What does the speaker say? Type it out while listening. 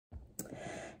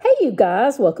you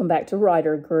guys, welcome back to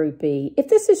Writer Groupie. If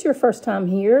this is your first time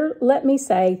here, let me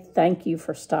say thank you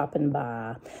for stopping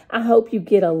by. I hope you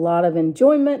get a lot of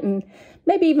enjoyment and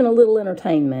maybe even a little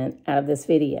entertainment out of this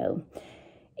video.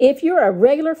 If you're a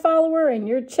regular follower and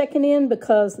you're checking in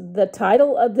because the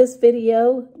title of this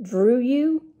video drew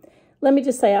you, let me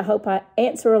just say I hope I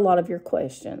answer a lot of your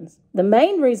questions. The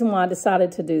main reason why I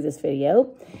decided to do this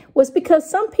video was because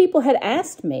some people had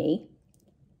asked me,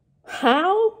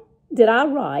 how did I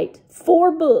write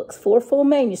 4 books, 4 full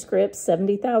manuscripts,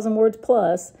 70,000 words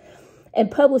plus, and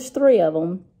publish 3 of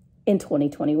them in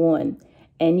 2021?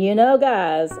 And you know,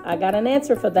 guys, I got an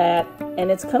answer for that, and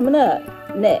it's coming up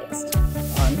next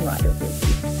on Writer Groupie.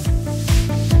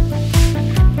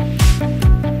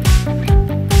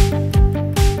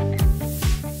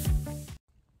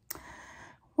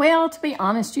 Well, to be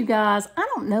honest, you guys, I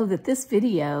don't know that this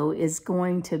video is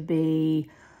going to be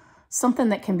something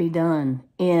that can be done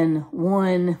in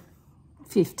one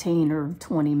 15 or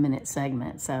 20 minute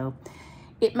segment. So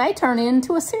it may turn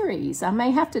into a series. I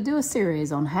may have to do a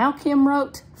series on how Kim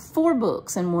wrote 4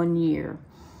 books in 1 year.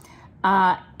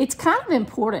 It's kind of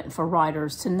important for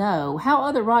writers to know how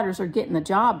other writers are getting the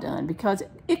job done, because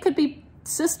it could be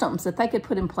systems that they could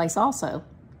put in place also.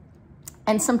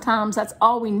 And sometimes that's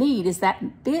all we need, is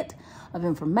that bit of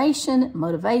information,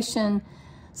 motivation,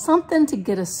 something to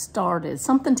get us started,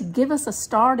 something to give us a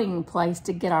starting place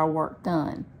to get our work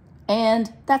done.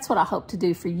 And that's what I hope to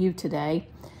do for you today.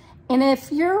 And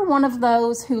if you're one of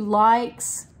those who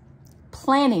likes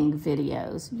planning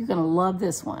videos, you're going to love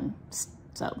this one.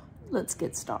 So let's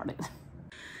get started.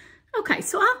 Okay,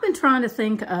 so I've been trying to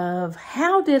think of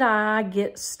how did I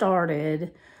get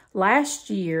started last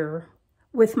year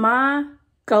with my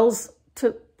goals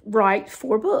to write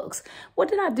 4 books. What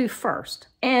did I do first?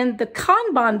 And the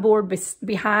Kanban board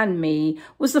behind me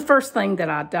was the first thing that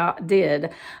I did.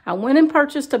 I went and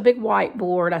purchased a big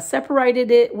whiteboard. I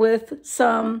separated it with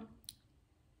some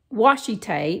washi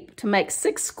tape to make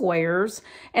 6 squares,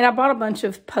 and I bought a bunch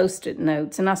of Post-it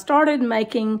notes, and I started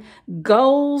making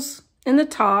goals in the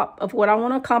top of what I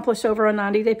want to accomplish over a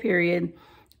 90-day period.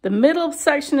 The middle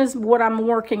section is what I'm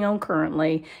working on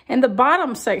currently, and the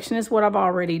bottom section is what I've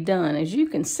already done. As you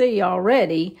can see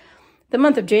already, the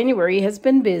month of January has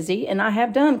been busy, and I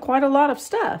have done quite a lot of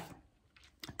stuff.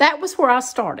 That was where I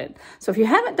started. So if you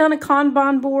haven't done a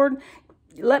Kanban board,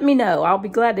 let me know. I'll be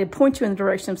glad to point you in the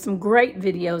direction of some great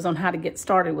videos on how to get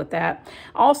started with that.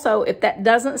 Also, if that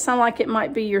doesn't sound like it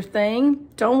might be your thing,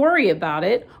 don't worry about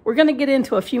it. We're going to get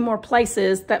into a few more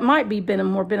places that might be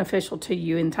more beneficial to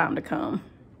you in time to come.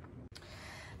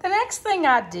 The next thing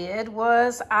I did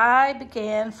was I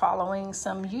began following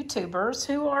some YouTubers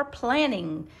who are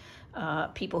planning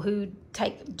people who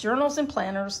take journals and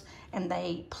planners and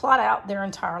they plot out their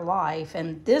entire life.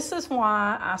 And this is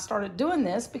why I started doing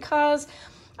this, because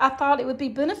I thought it would be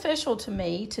beneficial to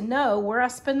me to know where I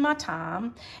spend my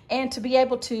time and to be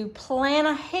able to plan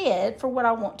ahead for what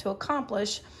I want to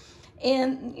accomplish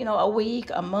in, you know, a week,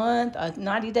 a month, a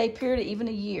 90-day period, even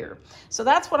a year. So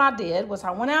that's what I did, was I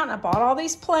went out and I bought all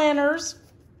these planners.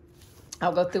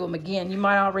 I'll go through them again. You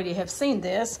might already have seen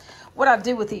this. What I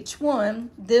do with each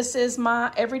one, this is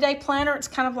my everyday planner. It's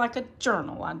kind of like a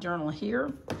journal. I journal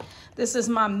here. This is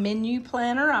my menu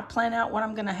planner. I plan out what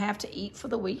I'm going to have to eat for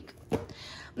the week.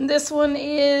 And this one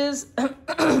is,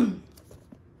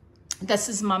 this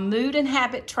is my mood and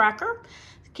habit tracker.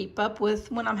 Keep up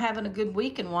with when I'm having a good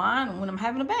week and why, and when I'm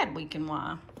having a bad week and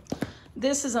why.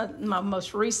 This is my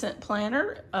most recent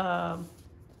planner.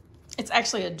 It's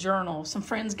actually a journal. Some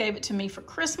friends gave it to me for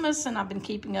Christmas, and I've been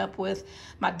keeping up with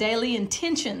my daily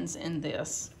intentions in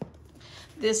this.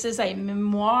 This is a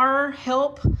memoir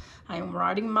help. I am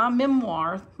writing my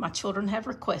memoir. My children have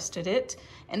requested it.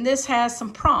 And this has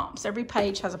some prompts. Every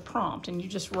page has a prompt, and you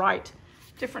just write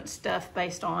different stuff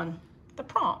based on the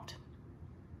prompt.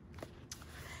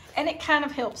 And it kind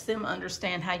of helps them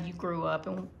understand how you grew up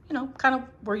and, you know, kind of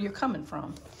where you're coming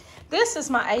from. This is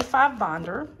my A5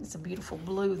 binder. It's a beautiful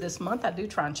blue this month. I do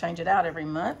try and change it out every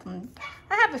month. And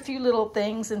I have a few little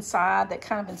things inside that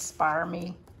kind of inspire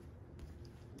me.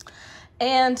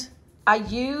 And I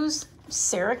use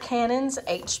Sarah Cannon's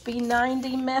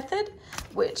HB90 method,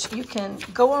 which you can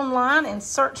go online and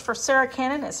search for Sarah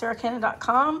Cannon at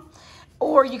sarahcannon.com.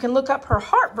 Or you can look up her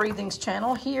Heart Breathings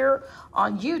channel here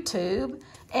on YouTube,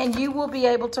 and you will be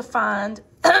able to find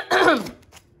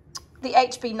the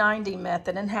HB90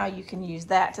 method and how you can use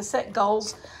that to set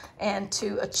goals and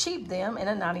to achieve them in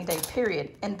a 90-day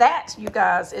period. And that, you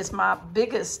guys, is my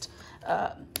biggest,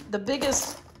 the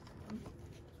biggest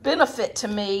benefit to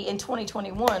me in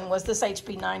 2021 was this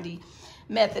HB90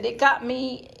 method. It got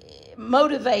me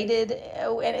motivated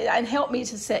and helped me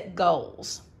to set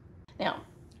goals. Now,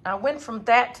 I went from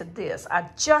that to this. I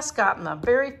just got my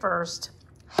very first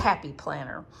Happy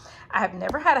Planner. I have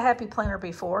never had a Happy Planner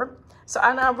before,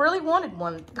 and I really wanted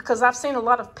one because I've seen a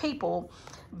lot of people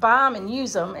buy them and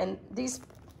use them, and these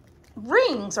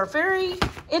rings are very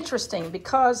interesting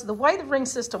because the way the ring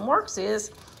system works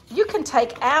is you can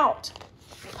take out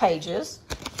pages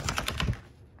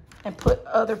and put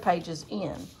other pages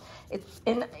in.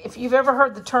 And if you've ever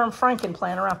heard the term Franken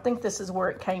Planner, I think this is where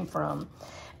it came from,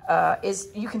 is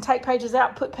you can take pages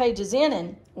out, put pages in,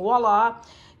 and voila,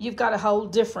 you've got a whole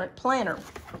different planner.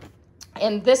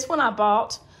 And this one I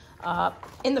bought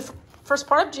in the first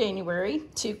part of January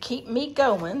to keep me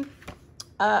going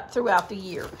throughout the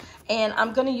year. And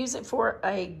I'm going to use it for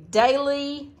a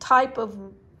daily type of,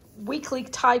 weekly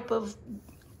type of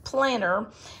planner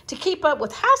to keep up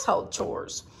with household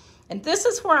chores. And this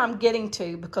is where I'm getting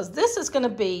to, because this is going to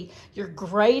be your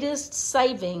greatest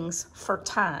savings for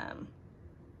time.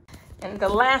 And the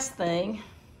last thing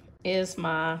is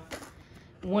my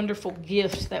wonderful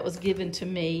gift that was given to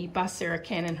me by Sarah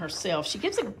Cannon herself. She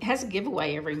has a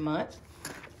giveaway every month,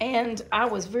 and I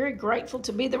was very grateful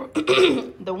to be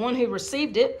the the one who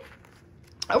received it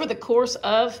over the course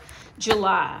of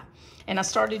July. And I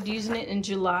started using it in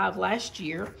July of last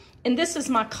year. And this is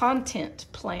my content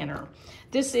planner.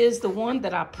 This is the one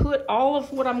that I put all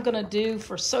of what I'm going to do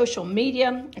for social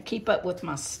media. I keep up with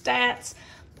my stats.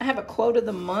 I have a quote of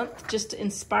the month just to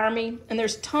inspire me. And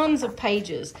there's tons of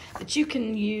pages that you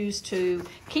can use to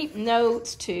keep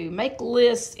notes, to make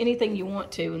lists, anything you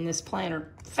want to in this planner.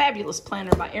 Fabulous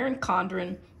planner by Erin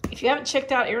Condren. If you haven't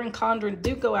checked out Erin Condren,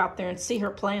 do go out there and see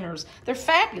her planners. They're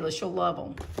fabulous. You'll love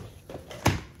them.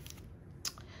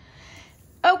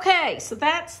 Okay, so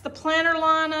that's the planner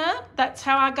lineup. That's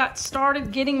how I got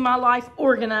started getting my life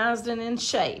organized and in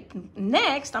shape.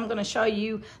 Next, I'm going to show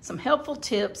you some helpful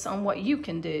tips on what you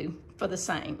can do for the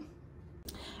same.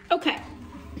 Okay,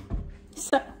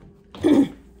 so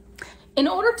in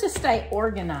order to stay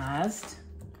organized,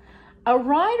 a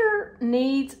writer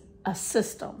needs a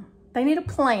system. They need a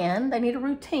plan, they need a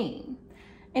routine.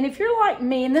 And if you're like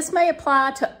me, and this may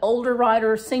apply to older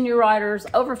writers, senior writers,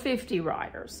 over 50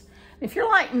 writers, if you're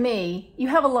like me, you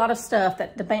have a lot of stuff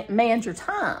that demands your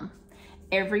time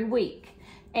every week.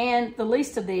 And the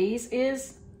least of these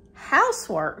is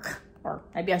housework, or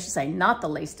maybe I should say not the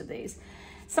least of these.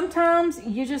 Sometimes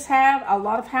you just have a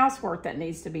lot of housework that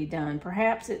needs to be done.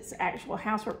 Perhaps it's actual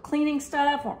housework cleaning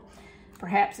stuff, or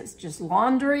perhaps it's just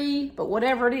laundry, but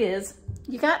whatever it is,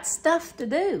 you got stuff to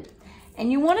do.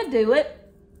 And you want to do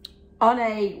it on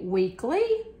a weekly,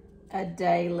 a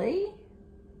daily,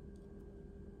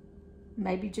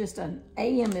 maybe just an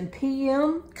AM and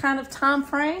PM kind of time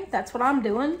frame. That's what I'm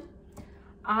doing.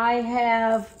 I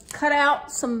have cut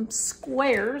out some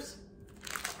squares.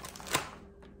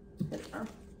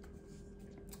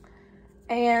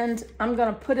 And I'm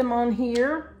going to put them on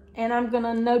here, and I'm going to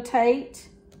notate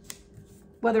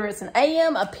whether it's an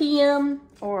AM, a PM,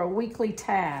 or a weekly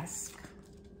task.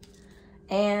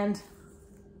 And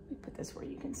let me put this where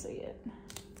you can see it.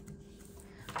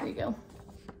 There you go.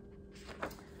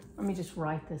 Let me just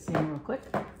write this in real quick.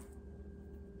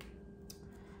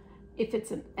 If it's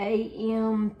an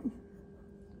AM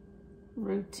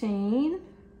routine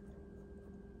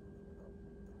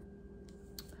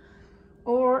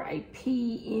or a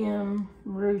PM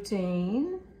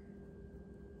routine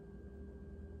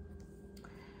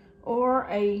or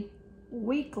a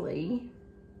weekly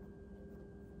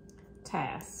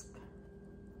task.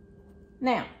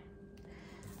 Now,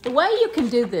 the way you can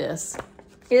do this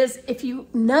is if you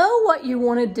know what you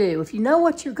want to do, if you know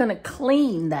what you're going to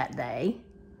clean that day,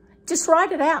 just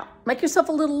write it out. Make yourself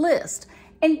a little list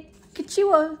and get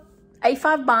you a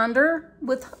A5 binder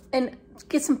and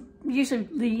get some,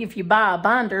 usually if you buy a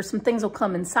binder, some things will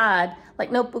come inside,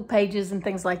 like notebook pages and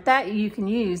things like that you can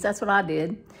use. That's what I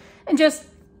did. And just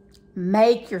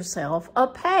make yourself a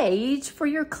page for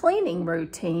your cleaning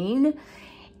routine.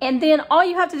 And then all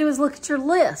you have to do is look at your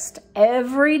list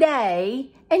every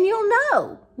day, and you'll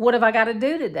know, what have I got to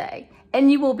do today?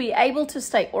 And you will be able to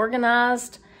stay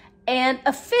organized and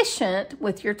efficient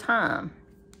with your time.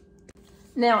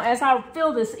 Now, as I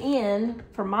fill this in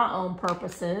for my own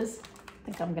purposes, I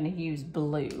think I'm going to use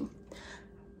blue.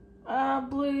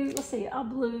 Blue, let's see, a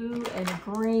blue and a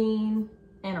green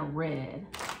and a red.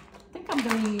 I think I'm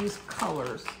going to use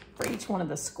colors for each one of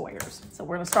the squares. So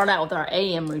we're going to start out with our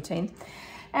AM routine.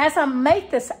 As I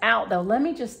make this out, though, let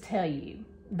me just tell you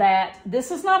that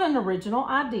this is not an original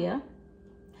idea.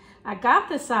 I got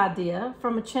this idea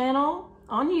from a channel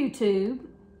on YouTube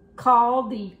called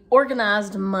The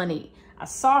Organized Money. I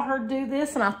saw her do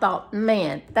this and I thought,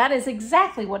 man, that is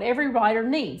exactly what every writer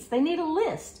needs. They need a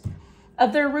list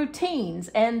of their routines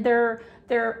and their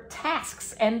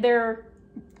tasks and their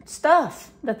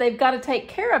stuff that they've got to take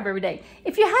care of every day.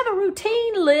 If you have a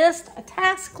routine list, a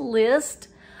task list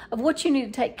of what you need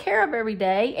to take care of every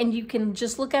day, and you can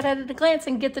just look at it at a glance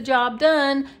and get the job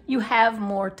done, you have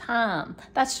more time.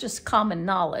 That's just common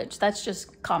knowledge. That's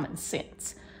just common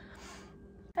sense.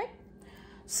 Okay.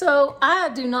 So I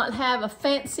do not have a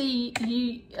fancy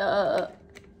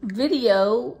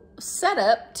video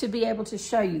setup to be able to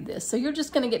show you this. So you're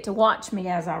just going to get to watch me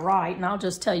as I write, and I'll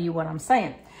just tell you what I'm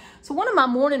saying. So one of my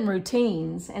morning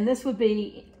routines, and this would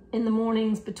be in the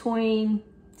mornings between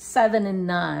 7 and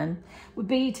 9, would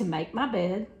be to make my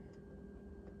bed,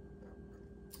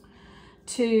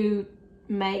 to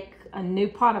make a new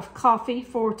pot of coffee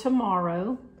for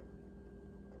tomorrow,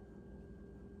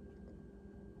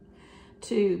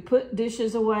 to put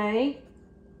dishes away,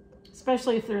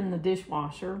 especially if they're in the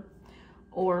dishwasher,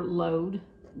 or load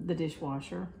the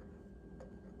dishwasher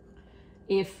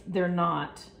if they're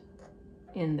not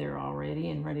in there already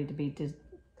and ready to be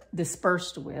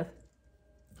dispersed with.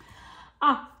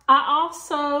 I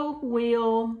also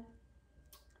will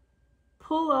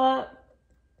pull up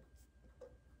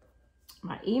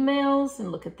my emails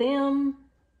and look at them,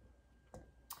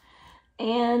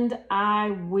 and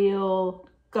I will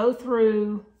go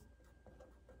through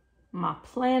my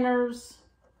planners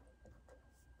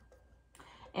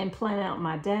and plan out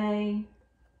my day.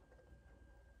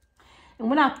 And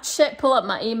when I pull up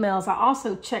my emails, I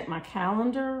also check my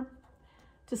calendar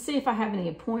to see if I have any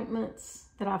appointments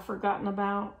that I've forgotten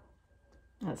about.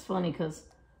 That's funny because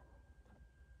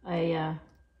a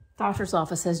doctor's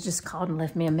office has just called and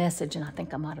left me a message, and I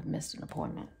think I might have missed an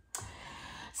appointment.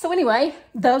 So anyway,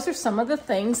 those are some of the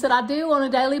things that I do on a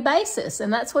daily basis,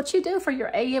 and that's what you do for your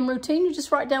AM routine. You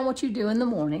just write down what you do in the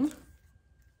morning.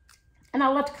 And I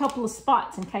left a couple of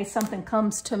spots in case something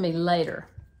comes to me later.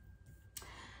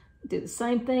 Do the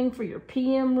same thing for your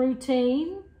PM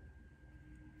routine.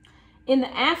 In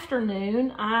the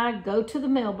afternoon, I go to the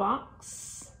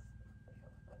mailbox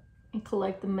and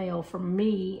collect the mail for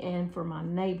me and for my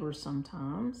neighbors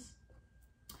sometimes.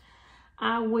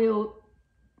 I will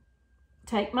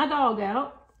take my dog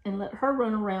out and let her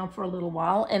run around for a little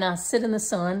while, and I sit in the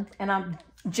sun, and I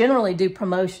generally do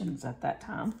promotions at that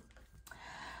time.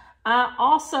 I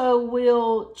also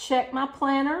will check my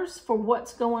planners for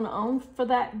what's going on for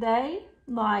that day,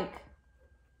 like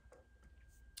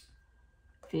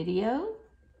video,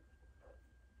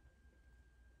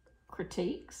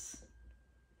 critiques,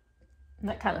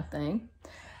 that kind of thing.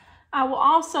 I will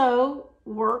also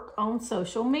work on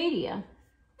social media.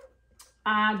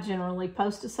 I generally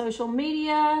post to social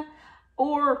media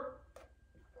or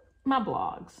my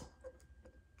blogs.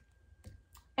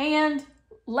 And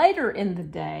later in the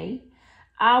day,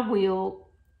 I will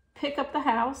pick up the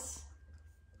house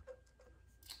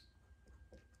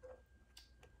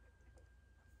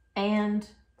and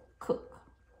cook.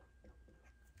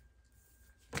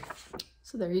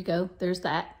 So there you go. There's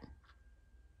that.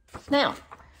 Now,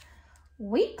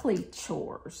 weekly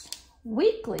chores.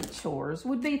 Weekly chores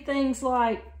would be things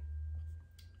like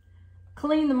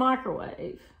clean the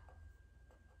microwave,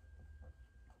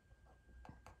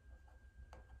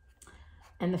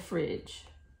 and the fridge.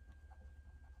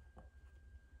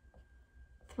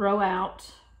 Throw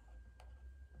out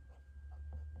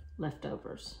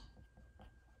leftovers.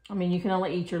 I mean, you can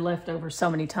only eat your leftovers so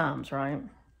many times, right?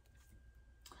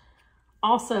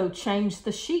 Also, change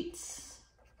the sheets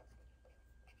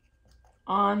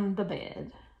on the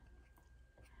bed.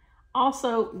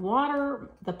 Also, water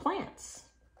the plants.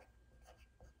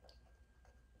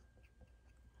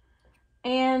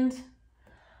 And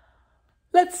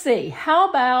let's see, how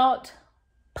about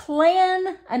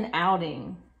plan an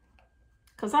outing?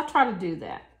 Because I try to do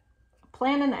that.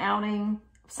 Plan an outing.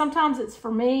 Sometimes it's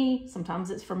for me, sometimes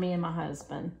it's for me and my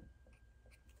husband.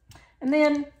 And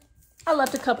then I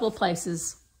left a couple of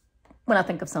places when I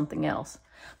think of something else.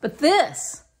 But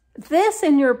this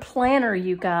in your planner,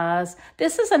 you guys,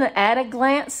 this is an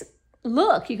at-a-glance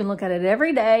look. You can look at it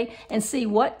every day and see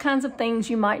what kinds of things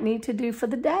you might need to do for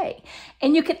the day.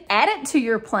 And you can add it to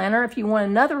your planner if you want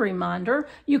another reminder.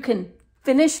 You can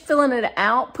finish filling it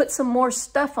out, put some more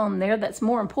stuff on there that's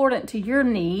more important to your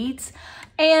needs,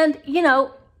 and, you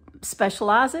know,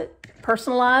 specialize it,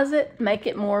 personalize it, make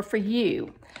it more for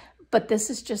you. But this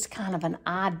is just kind of an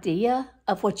idea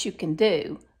of what you can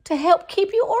do to help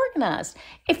keep you organized.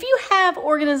 If you have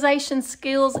organization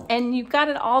skills and you've got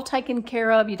it all taken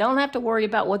care of, you don't have to worry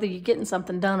about whether you're getting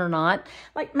something done or not.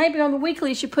 Like maybe on the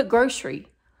weeklies, you put grocery.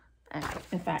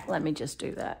 In fact, let me just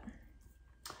do that.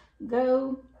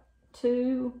 go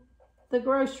to the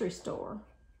grocery store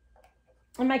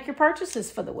and make your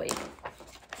purchases for the week.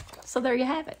 So there you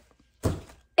have it.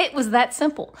 It was that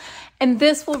simple. And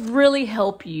this will really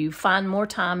help you find more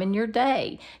time in your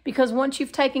day, because once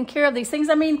you've taken care of these things,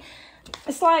 I mean,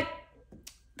 it's like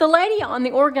the lady on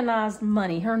the Organized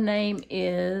Money, her name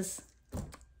is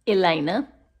Elena.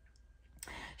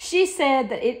 She said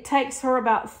that it takes her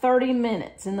about 30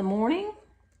 minutes in the morning,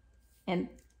 and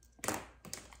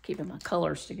keeping my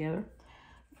colors together,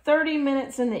 30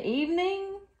 minutes in the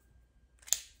evening,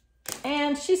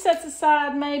 and she sets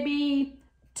aside maybe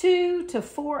 2 to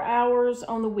 4 hours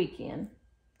on the weekend.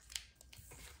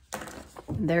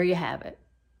 And there you have it.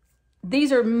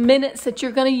 These are minutes that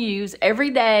you're going to use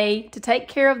every day to take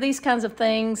care of these kinds of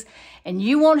things, and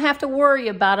you won't have to worry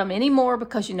about them anymore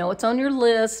because you know it's on your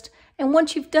list. And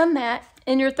once you've done that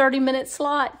in your 30-minute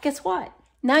slot, guess what?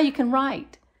 Now you can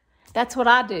write. That's what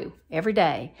I do every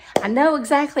day. I know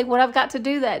exactly what I've got to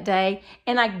do that day,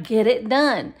 and I get it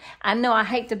done. I know I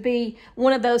hate to be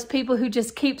one of those people who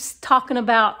just keeps talking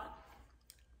about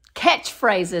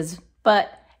catchphrases,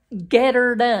 but get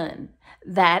her done.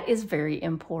 That is very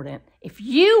important. If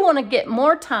you want to get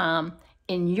more time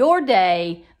in your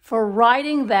day for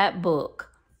writing that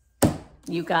book,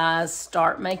 you guys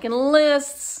start making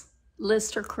lists.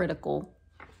 Lists are critical.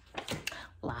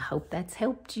 Well, I hope that's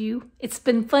helped you. It's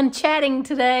been fun chatting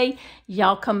today.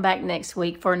 Y'all come back next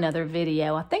week for another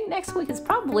video. I think next week is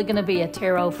probably going to be a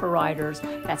tarot for writers.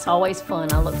 That's always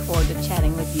fun. I look forward to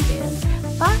chatting with you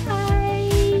then. Bye.